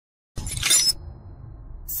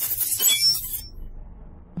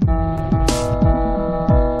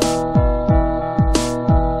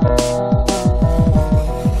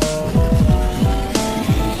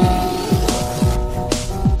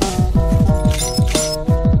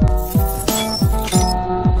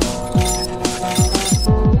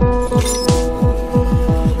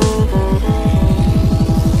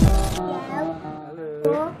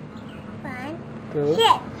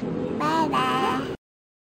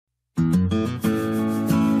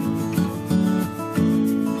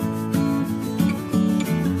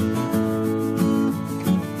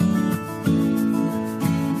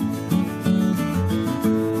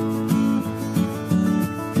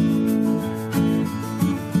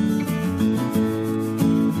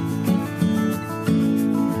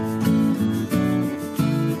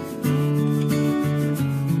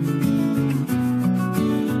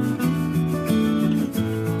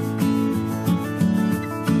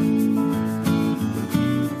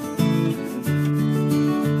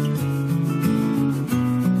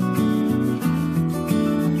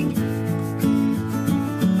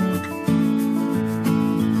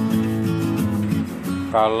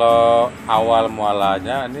Kalau awal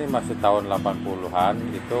mualanya ini masih tahun 80-an,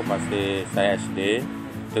 itu masih saya SD,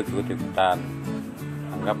 itu ikut-ikutan.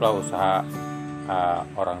 Anggaplah usaha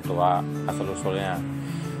orang tua asal-usulnya.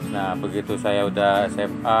 Nah, begitu saya udah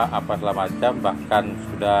SMA, apa segala macam, bahkan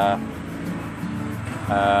sudah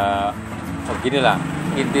beginilah.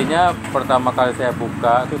 Intinya pertama kali saya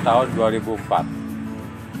buka itu tahun 2004.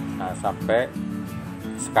 Nah, sampai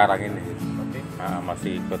sekarang ini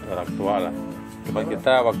masih ikut orang tua lah. Cuma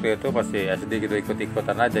kita waktu itu masih SD gitu,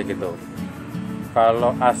 ikut-ikutan aja gitu.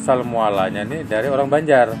 Kalau asal mualanya nih dari orang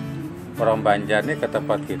Banjar. Orang Banjar nih ke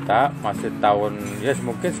tempat kita masih tahun, ya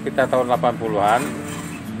mungkin sekitar tahun 80-an.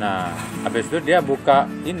 Nah, habis itu dia buka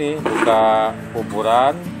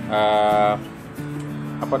kuburan,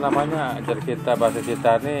 apa namanya, ajar kita bahasa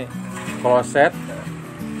kita nih kloset,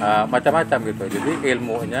 macam-macam gitu. Jadi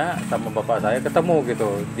ilmunya sama bapak saya ketemu gitu,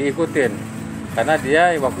 diikutin. Karena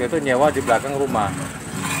dia waktu itu nyewa di belakang rumah.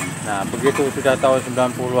 Nah, begitu sudah tahun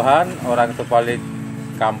 90-an, orang itu balik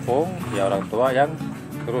kampung, ya orang tua yang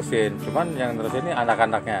terusin. Cuman yang terusin ini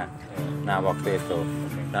anak-anaknya. Nah, waktu itu.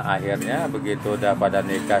 Nah, akhirnya begitu udah pada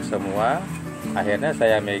nikah semua, akhirnya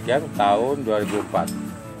saya megang tahun 2004.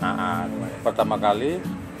 Nah, pertama kali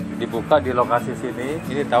dibuka di lokasi sini,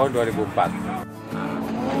 ini tahun 2004.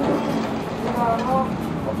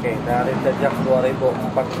 Oke, dari sejak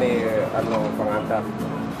 2004 nih, pengantar,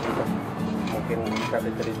 mungkin bisa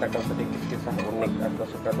diceritakan sedikit kisah unik atau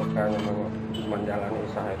suka dukanya menjalani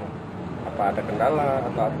usaha ini. Apa ada kendala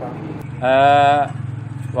atau apa?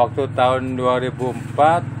 Waktu tahun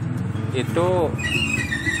 2004 itu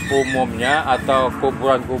umumnya atau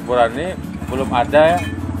kuburan-kuburan ini belum ada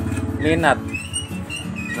minat.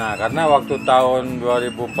 Nah, karena waktu tahun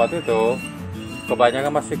 2004 itu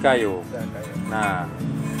kebanyakan masih kayu. Nah,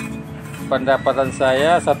 pendapatan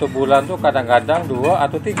saya satu bulan tuh kadang-kadang 2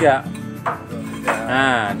 atau 3.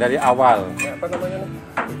 Nah, dari awal. Apa namanya?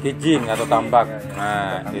 KIJING atau TAMBAK.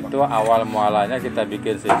 Nah, itu awal mualanya kita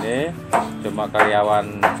bikin sini. Cuma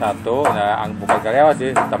karyawan satu, nah bukan karyawan sih,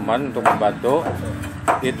 teman untuk membantu.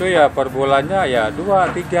 Itu ya per bulannya ya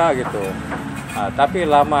 2-3 gitu. Nah, tapi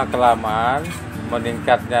lama kelamaan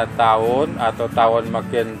meningkatnya tahun atau tahun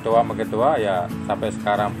makin tua ya sampai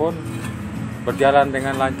sekarang pun berjalan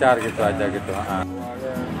dengan lancar gitu aja gitu.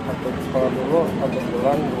 Kalau dulu 1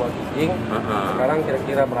 bulan 2 KIJING, sekarang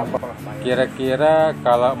kira-kira berapa? Kira-kira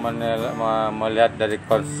kalau melihat dari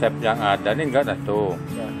konsep yang ada nih enggak tuh.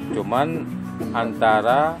 Cuman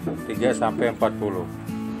antara 3 sampai 40.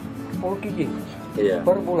 Oh, KIJING. Iya.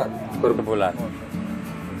 Per bulan. Per bulan.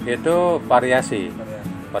 Itu variasi.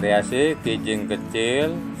 Variasi KIJING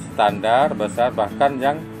kecil, standar, besar, bahkan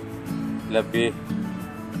yang lebih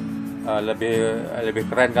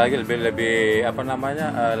keren lagi, lebih apa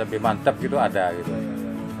namanya, lebih mantap gitu ada gitu.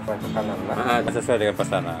 Pesanan lah. Sesuai dengan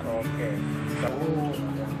pesanan. Oke. Kamu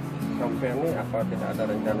sampai ini apa tidak ada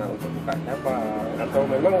rencana untuk bukanya apa? Atau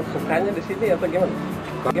memang sukanya di sini atau gimana?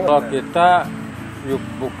 Kalau kita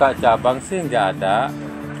buka cabang sih nggak ada,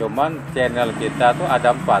 cuman channel kita tuh ada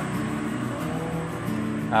 4.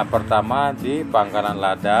 Nah, pertama di Pangkalan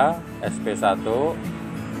Lada, SP1,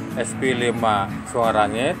 SP5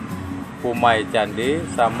 Suarangit, Pumai Candi,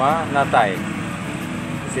 sama Natai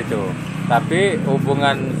di situ. Tapi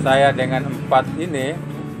hubungan saya dengan 4 ini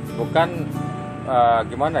bukan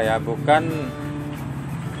bukan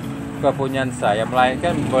kepunyaan saya,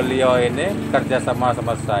 melainkan beliau ini kerja sama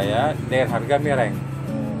saya dengan harga miring.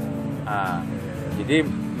 Nah, jadi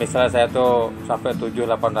misalnya saya tuh sampai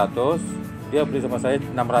 700-800, dia beli sama saya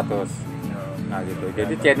 600. Nah gitu.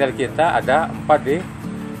 Jadi channel kita ada 4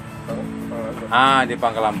 di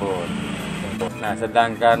Pangkalan Bun. Nah,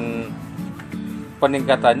 sedangkan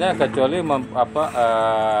peningkatannya kecuali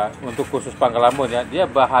untuk khusus Pangkalan Bun ya, dia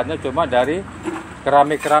bahannya cuma dari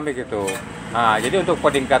keramik gitu. Nah, jadi untuk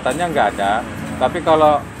peningkatannya nggak ada. Tapi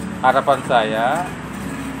kalau harapan saya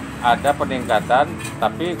ada peningkatan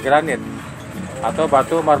tapi granit atau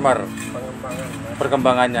batu marmer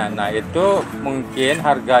perkembangannya. Nah, itu mungkin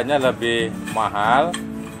harganya lebih mahal,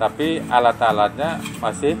 tapi alat-alatnya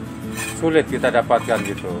masih sulit kita dapatkan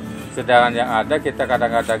gitu. Sedangkan yang ada kita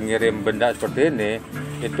kadang-kadang ngirim benda seperti ini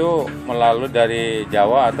itu melalui dari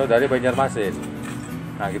Jawa atau dari Banjarmasin.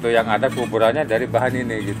 Nah, gitu, yang ada kuburannya dari bahan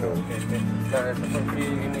ini gitu. Nah, seperti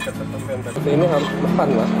ini kata sampean tadi. Ini harus pesan,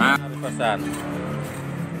 Mas.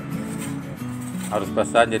 Harus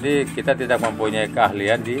pesan. Jadi kita tidak mempunyai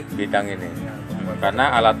keahlian di bidang ini.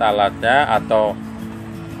 Karena alat-alatnya atau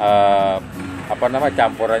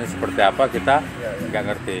campurannya seperti apa kita nggak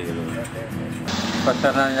ngerti gitu.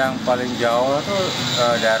 Pesanan yang paling jauh itu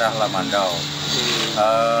daerah Lamandau.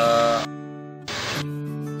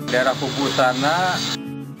 Daerah Kubu sana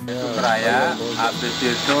Raya, habis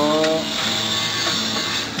itu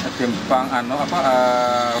timpang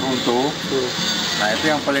runtuh. Nah itu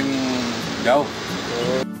yang paling jauh.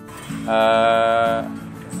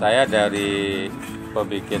 Saya dari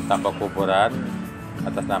pembikin tambak kuburan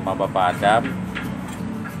atas nama Bapak Adam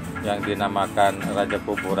yang dinamakan Raja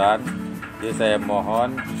Kuburan. Jadi saya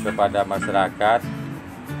mohon kepada masyarakat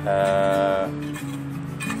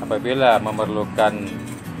apabila memerlukan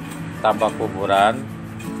tambak kuburan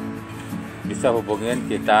bisa hubungin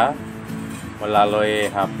kita melalui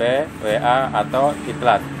HP, WA atau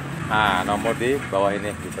iklan. Nah, nomor di bawah ini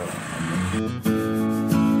gitu.